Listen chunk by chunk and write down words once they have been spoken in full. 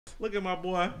Look at my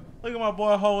boy. Look at my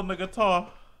boy holding the guitar.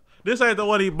 This ain't the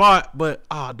one he bought, but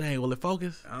dang, will it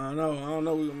focus? I don't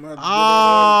know. We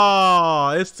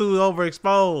It's too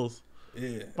overexposed.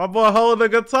 Yeah. My boy holding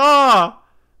the guitar.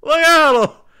 Look at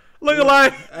him. Looking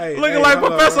like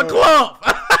Professor Clump.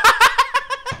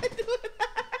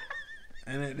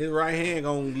 And this right hand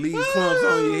gonna leave clumps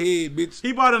on your head, bitch.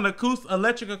 He bought an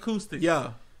electric acoustic.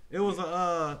 Yeah. It was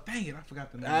a dang it, I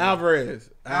forgot the name. Alvarez.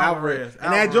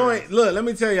 And that joint, look, let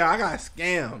me tell y'all, I got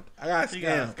scammed.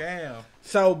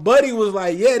 So Buddy was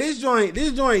like, yeah, this joint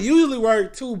usually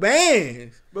work 2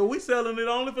 bands. But we selling it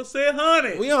only for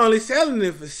 $700. We only selling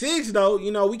it for 6 though.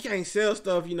 You know, we can't sell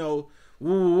stuff, you know,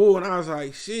 woo. And I was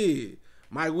like, shit,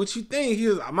 Mike, what you think?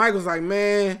 Mike was like,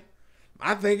 man,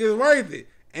 I think it's worth it.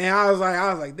 And I was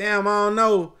like, damn, I don't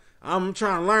know. I'm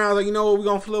trying to learn. I was like, you know what, we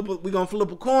gonna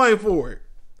flip a coin for it.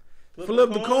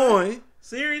 Flip the coin.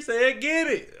 Siri said, get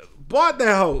it. Bought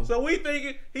that hoe. So we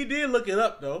thinking he did look it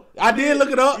up though. I did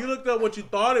look it up. You looked up what you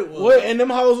thought it was. Well, and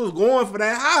them hoes was going for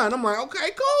that high, and I'm like, okay,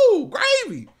 cool,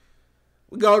 gravy.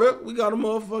 We go to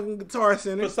motherfucking Guitar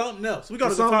Center for something else. We go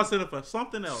to Guitar Center for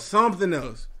something else. Something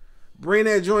else. Bring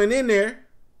that joint in there.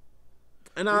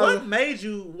 And what made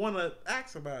you want to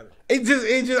ask about it? It just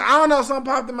I don't know, something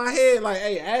popped in my head like,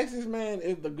 hey, ask this man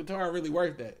if the guitar really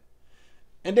worth that.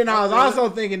 And then I was also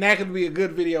thinking that could be a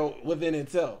good video within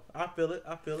itself. I feel it.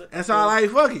 And so I like,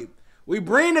 fuck it. We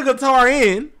bring the guitar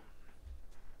in.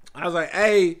 I was like,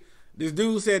 hey, this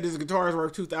dude said this guitar is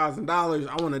worth $2,000.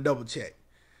 I want to double check.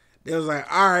 They was like,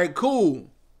 all right, cool.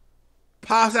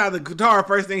 Pops out the guitar.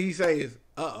 First thing he say is,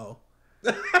 uh-oh.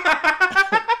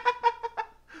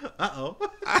 Uh-oh.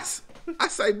 I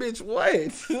say, bitch,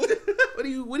 what? What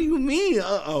do you mean,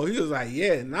 uh-oh? He was like,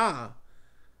 yeah, nah.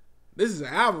 This is an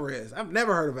Alvarez. I've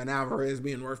never heard of an Alvarez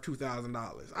being worth $2,000.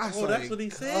 Oh, that's what he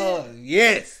said?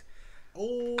 Yes.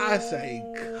 Oh. I say,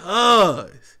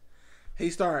 cuz. He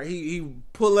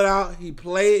pull it out. He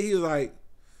play it. He was like,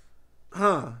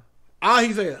 huh. All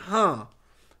he said, huh.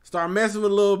 Start messing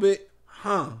with it a little bit.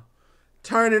 Huh.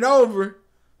 Turn it over.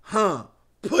 Huh.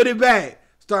 Put it back.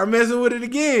 Start messing with it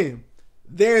again.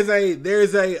 There's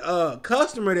a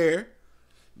customer there.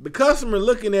 The customer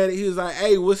looking at it, he was like,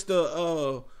 hey, what's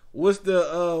the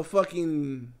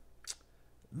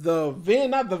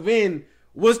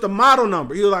model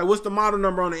number? He was like, what's the model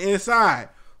number on the inside?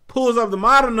 Pulls up the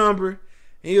model number, and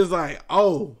he was like,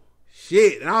 oh,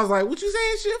 shit. And I was like, what you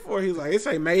saying shit for? He was like, it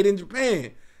say made in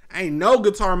Japan. Ain't no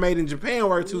guitar made in Japan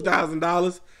worth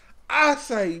 $2,000. I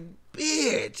say,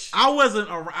 bitch. I was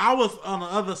on the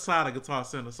other side of Guitar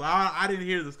Center, so I didn't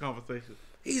hear this conversation.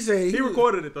 He said, he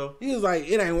recorded it, though. He was like,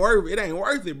 it ain't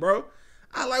worth it, bro.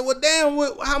 I like, well, damn,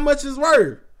 how much is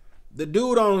worth? The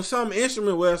dude on some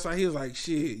instrument website, he was like,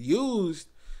 shit, used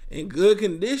in good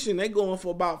condition, they going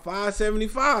for about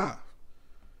 $575.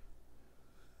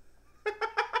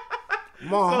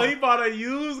 So he bought a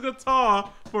used guitar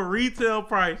for retail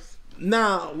price.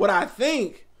 Now, what I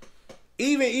think,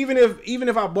 even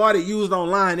if I bought it used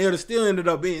online, it would have still ended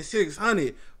up being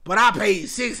 $600. But I paid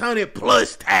 $600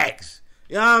 plus tax.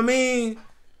 You know what I mean?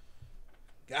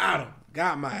 Got him.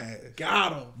 Got my ass.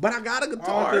 Got him. But I got a guitar.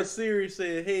 All because Siri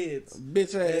said heads.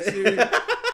 Bitch ass Siri.